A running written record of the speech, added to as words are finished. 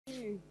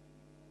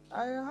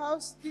I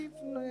have stiff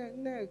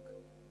neck.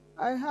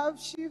 I have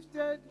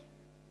shifted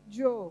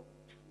jaw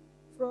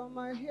from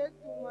my head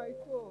to my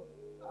toe.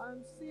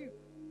 I'm sick.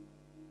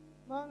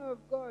 Man of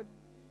God,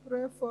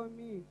 pray for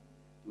me.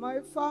 My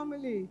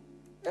family,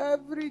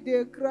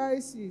 everyday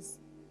crisis.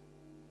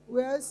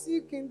 We are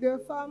sick in the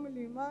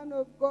family. Man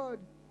of God,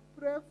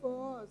 pray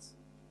for us.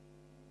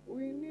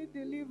 We need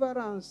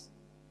deliverance.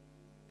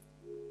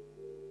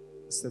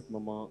 Cette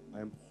maman a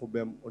un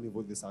problème au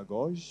niveau de sa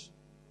gorge,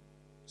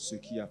 ce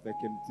qui a fait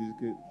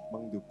qu'elle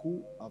manque de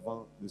coups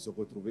avant de se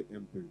retrouver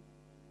un peu.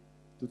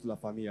 Toute la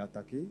famille est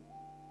attaquée.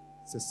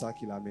 C'est ça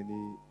qui l'a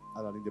amené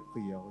à la ligne de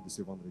prière de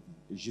ce vendredi.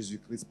 Et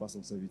Jésus-Christ, par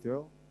son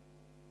serviteur,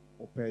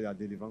 opère la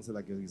délivrance et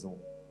la guérison,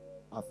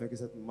 afin que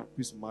cette maman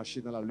puisse marcher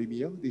dans la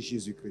lumière de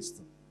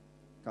Jésus-Christ.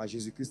 Car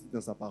Jésus-Christ dit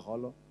dans sa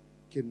parole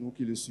que nous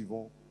qui le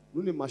suivons,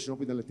 nous ne marcherons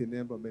plus dans les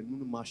ténèbres, mais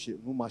nous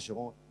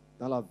marcherons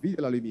dans la vie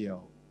de la lumière.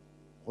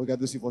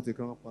 Regardez sur votre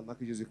écran pendant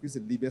que Jésus-Christ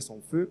libère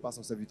son feu par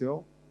son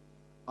serviteur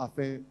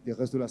afin de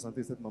restaurer la santé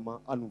de cette maman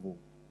à nouveau.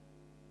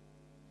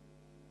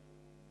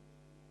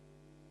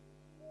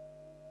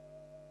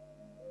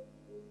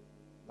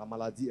 La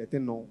maladie est un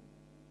nom,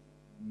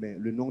 mais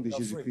le nom de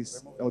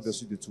Jésus-Christ est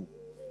au-dessus de tout.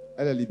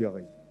 Elle est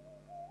libérée.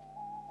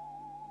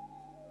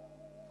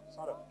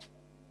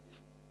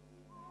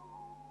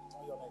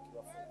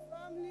 My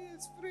family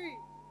is free.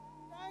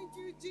 Thank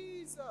you,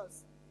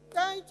 Jesus.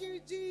 Thank you,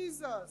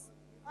 Jesus.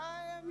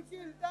 I am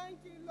healed.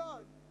 Thank you,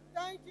 Lord.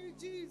 Thank you,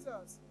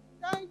 Jesus.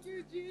 Thank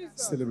you,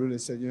 Jesus. Célébrez le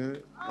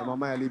Seigneur. La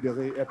maman est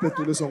libérée. Elle peut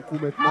tourner son cou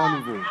maintenant à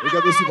nouveau.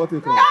 Regardez sur votre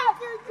écran.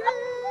 Thank you, Jesus.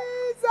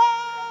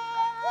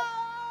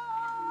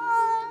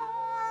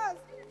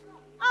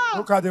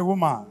 Look at the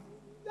woman.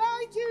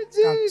 Thank you,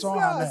 Jesus.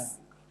 Canton,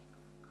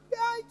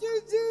 Thank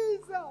you,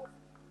 Jesus.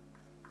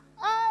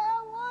 I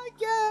am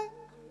walking.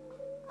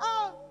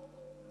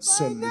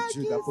 Seul le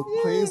Dieu d'apôtre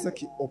Prince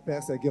qui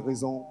opère ses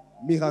guérisons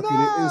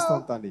miraculeuses et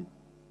instantanées.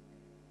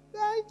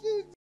 Thank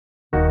you.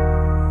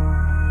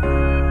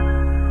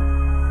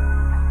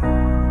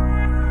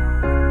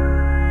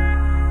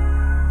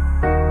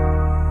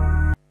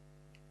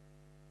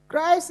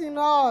 Christ in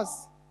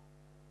us.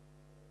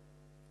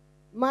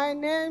 My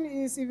name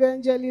is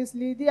Evangelist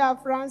Lydia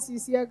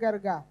Francis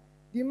Yegarga.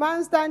 The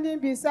man standing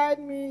beside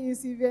me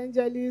is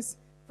Evangelist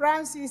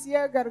Francis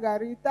Yegarga,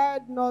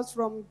 retired nurse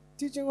from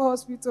Teaching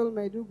Hospital,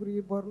 Maiduguri,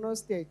 Borno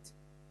State.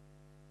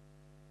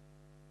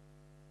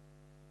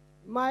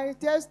 My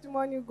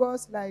testimony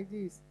goes like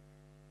this.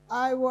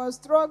 I was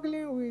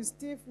struggling with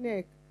stiff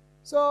neck.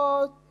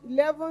 So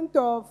 11th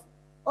of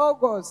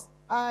August,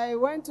 I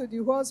went to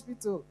the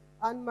hospital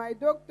and my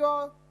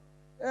doctor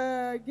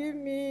gave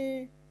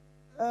me,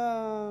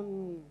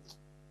 no,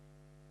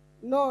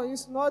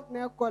 it's not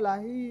neck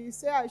collar. He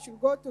said I should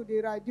go to the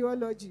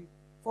radiology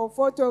for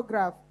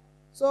photograph.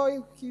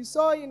 So he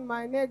saw in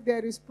my neck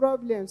there is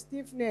problem,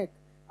 stiff neck,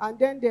 and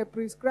then they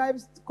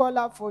prescribed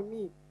collar for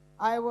me.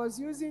 I was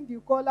using the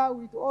collar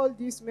with all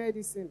this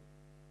medicine,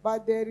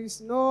 but there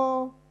is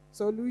no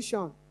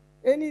solution.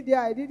 Any day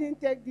I didn't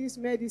take this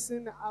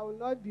medicine, I will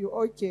not be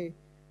okay.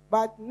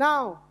 But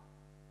now,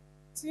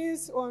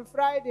 since on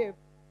Friday,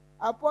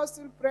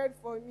 Apostle prayed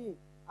for me,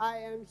 I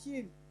am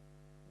healed.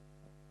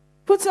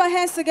 Put your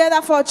hands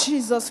together for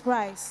Jesus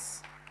Christ.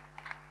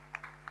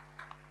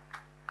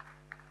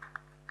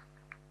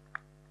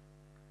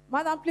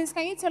 Madam, please,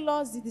 can you tell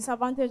us the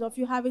disadvantage of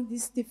you having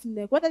this stiff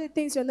neck? What are the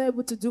things you're not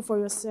able to do for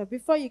yourself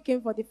before you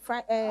came for the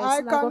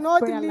I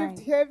cannot lift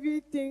heavy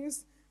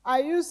things. I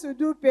used to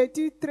do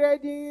petit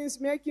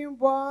tradings, making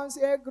buns,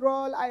 egg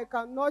roll. I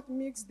cannot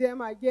mix them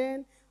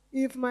again.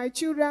 If my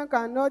children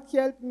cannot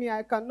help me,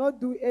 I cannot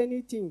do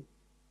anything.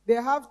 They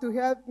have to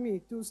help me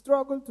to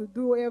struggle to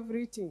do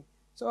everything.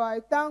 So I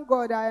thank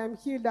God I am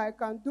healed. I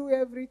can do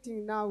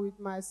everything now with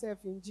myself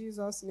in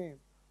Jesus' name.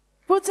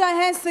 Put your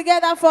hands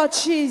together for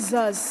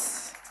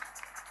Jesus.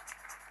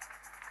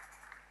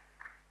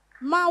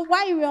 Man,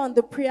 while you were on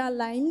the prayer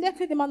line,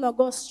 immediately the man of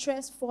God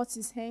stretched forth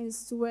his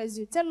hands towards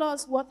you. Tell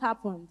us what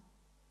happened.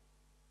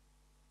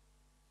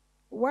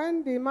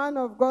 When the man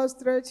of God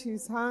stretched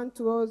his hand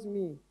towards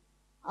me,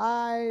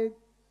 the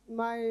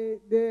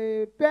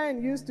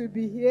pain used to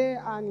be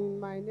here and in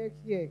my neck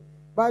here.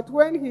 But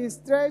when he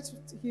stretched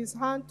his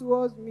hand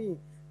towards me,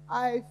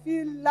 I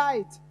feel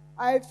light.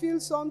 I feel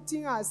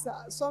something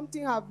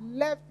have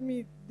left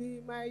me.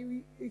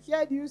 My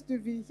head used to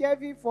be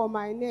heavy for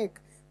my neck,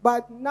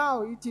 but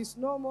now it is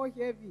no more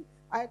heavy.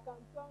 I can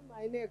turn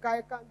my neck.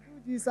 I can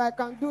do this. I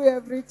can do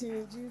everything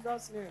in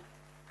Jesus' name.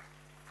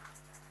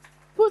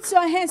 Put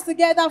your hands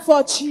together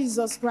for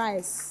Jesus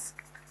Christ.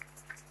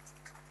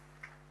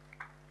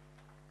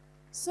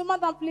 So,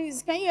 madam,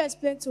 please, can you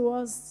explain to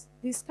us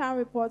the scan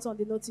report on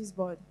the notice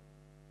board?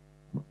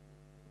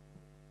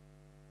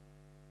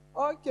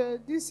 Okay,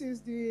 this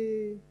is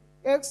the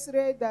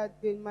X-ray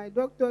that my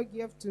doctor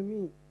gave to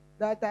me,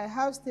 that I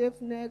have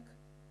stiff neck,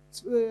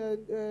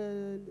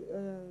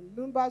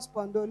 lumbar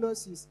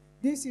spondylosis.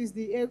 This is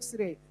the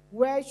X-ray,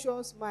 where it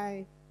shows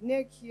my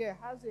neck here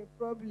has a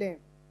problem.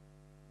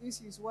 This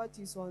is what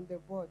is on the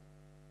board.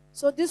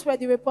 So these were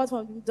the reports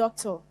from the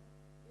doctor.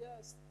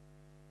 Yes.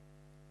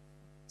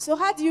 So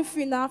how do you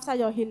feel now after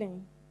your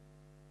healing?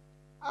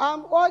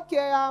 I'm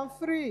okay. I'm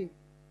free.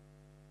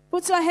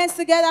 Put your hands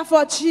together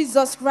for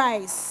Jesus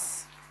Christ.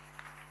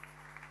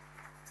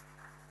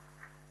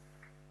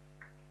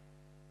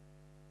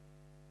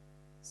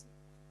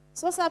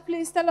 So, sir,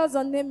 please tell us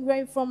your name, where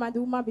you're from, and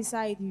the woman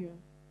beside you.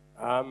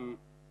 I'm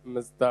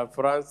Mr.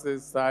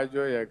 Francis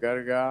Sajo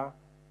Yagarga,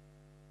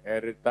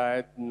 a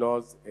retired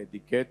nurse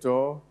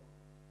educator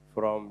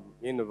from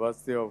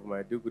University of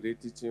Maiduguri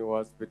Teaching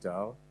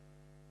Hospital.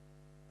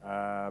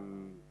 I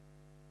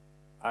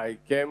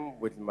came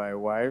with my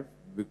wife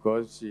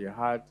because she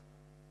had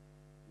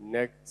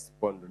neck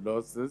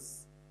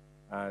spondylosis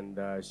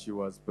and she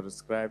was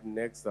prescribed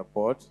neck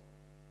support.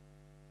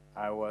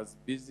 I was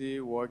busy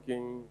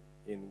working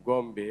in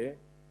Gombe.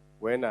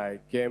 When I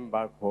came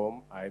back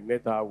home, I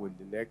met her with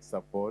the neck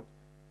support,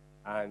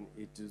 and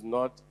it is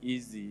not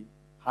easy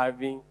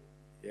having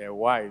a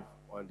wife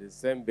on the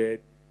same bed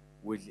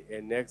with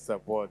a neck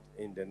support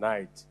in the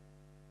night.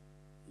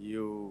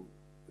 You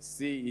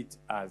see it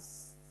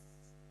as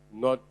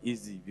not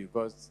easy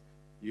because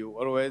you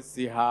always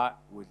see her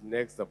with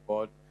neck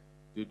support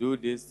to do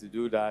this, to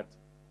do that.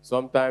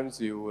 Sometimes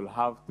you will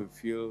have to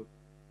feel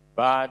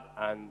bad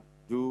and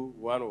do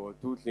one or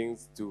two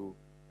things to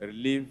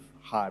relieve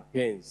her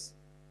pains.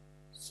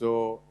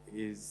 So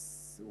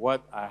is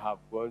what I have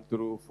gone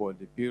through for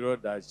the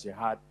period that she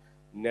had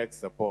neck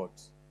support.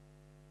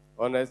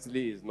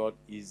 Honestly, it's not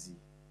easy.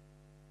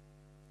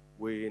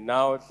 We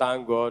now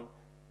thank God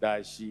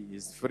that she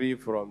is free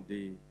from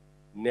the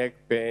neck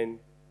pain,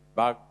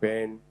 back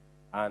pain,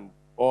 and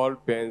all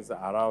pains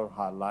around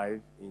her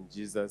life in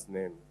Jesus'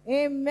 name.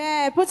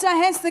 Amen. Put your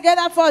hands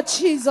together for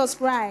Jesus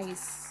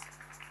Christ.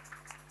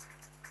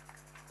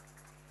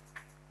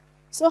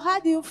 So how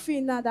do you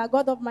feel now that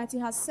God Almighty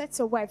has set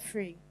your wife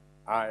free?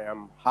 I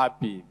am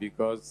happy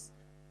because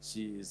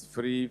she is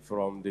free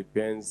from the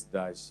pains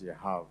that she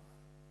has.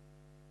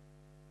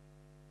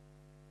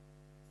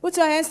 Put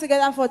your hands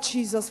together for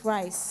Jesus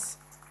Christ.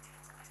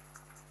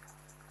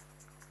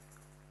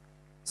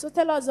 So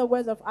tell us the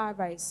words of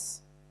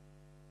advice.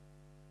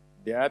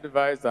 The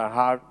advice I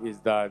have is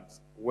that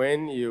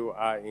when you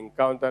are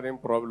encountering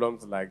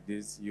problems like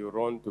this, you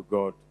run to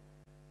God,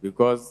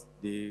 because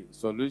the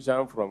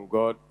solution from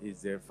God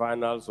is a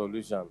final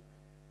solution.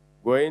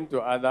 Going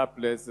to other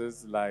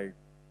places like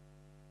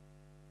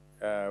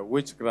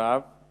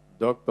witchcraft,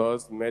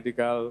 doctors,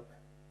 medical,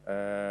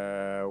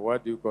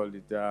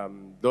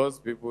 those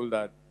people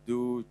that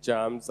do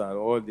charms and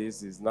all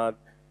this is not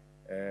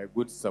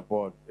good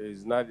support.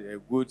 It's not a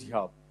good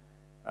help.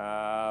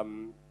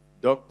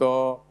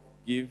 Doctor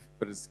give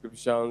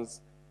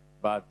prescriptions,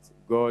 but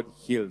God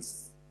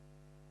heals.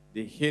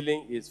 The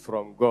healing is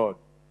from God.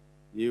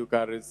 You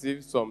can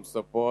receive some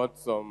support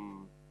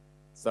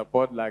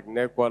like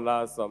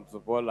Necola, some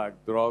support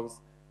like drugs,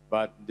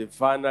 but the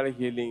final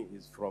healing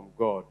is from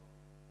God,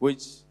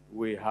 which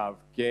we have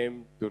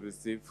came to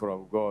receive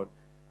from God.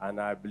 And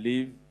I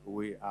believe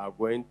we are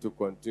going to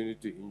continue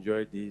to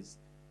enjoy this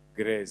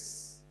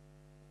grace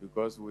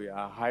because we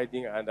are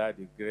hiding under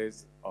the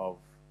grace of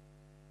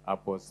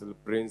Apostle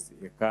Prince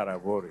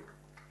Ikarabori.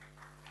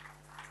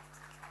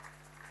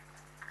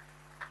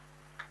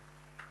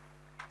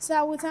 So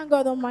I will thank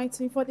God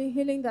Almighty for the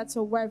healing that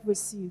your wife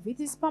received. It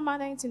is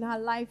permanent in her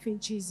life in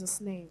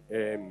Jesus' name.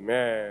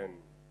 Amen.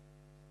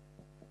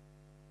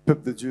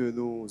 Peuple de Dieu,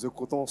 nous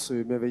écoutons ce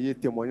merveilleux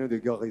témoignage de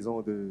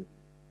guérison de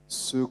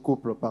ce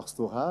couple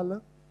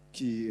pastoral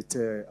qui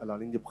était à la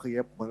ligne de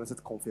prière pendant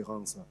cette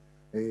conférence.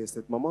 Et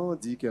cette maman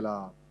dit qu'elle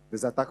a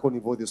des attaques au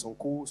niveau de son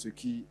cou, ce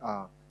qui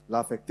l'a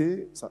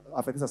affecté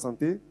sa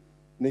santé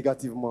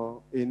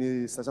négativement et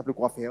ne sachant plus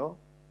quoi faire.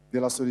 De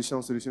la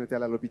solution était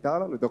aller à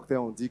l'hôpital. Le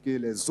docteur a dit que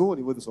les os au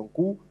niveau de son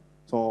cou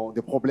sont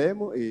des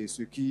problèmes et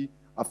ce qui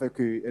a fait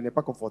qu'elle n'est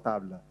pas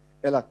confortable.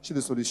 Elle a cherché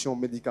des solutions,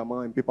 médicaments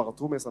un peu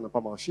partout, mais ça n'a pas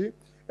marché.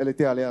 Elle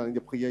était allée à la ligne de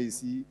prière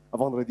ici, à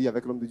vendredi,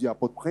 avec l'homme de Dieu,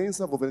 Apôtre Prince.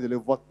 Vous venez de le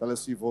voir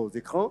sur vos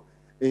écrans.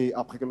 Et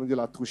après que l'homme de Dieu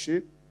l'a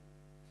touché,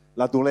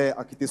 la douleur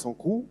a quitté son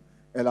cou.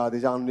 Elle a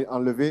déjà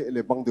enlevé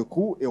les bandes de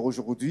cou. Et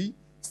aujourd'hui,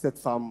 cette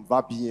femme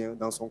va bien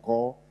dans son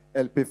corps.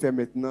 Elle peut faire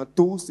maintenant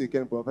tout ce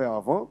qu'elle ne pouvait faire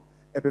avant.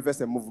 Elle peut faire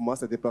ses mouvements,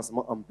 ses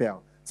déplacements en paix.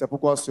 C'est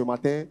pourquoi ce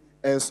matin,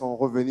 elles sont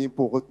revenues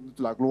pour retourner toute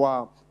la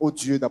gloire au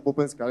Dieu d'Apôtre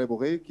Prince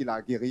Calaboré, qui l'a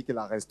guéri, qui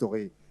l'a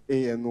restauré.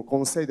 Et elle nous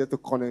conseille d'être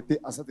connectés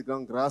à cette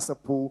grande grâce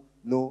pour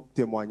nos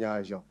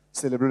témoignages.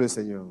 Célébrez le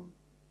Seigneur.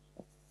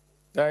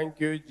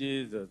 Thank you,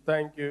 Jesus.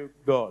 Thank you,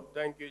 God.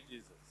 Thank you,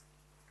 Jesus.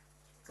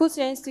 Put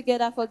your hands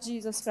together for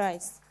Jesus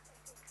Christ.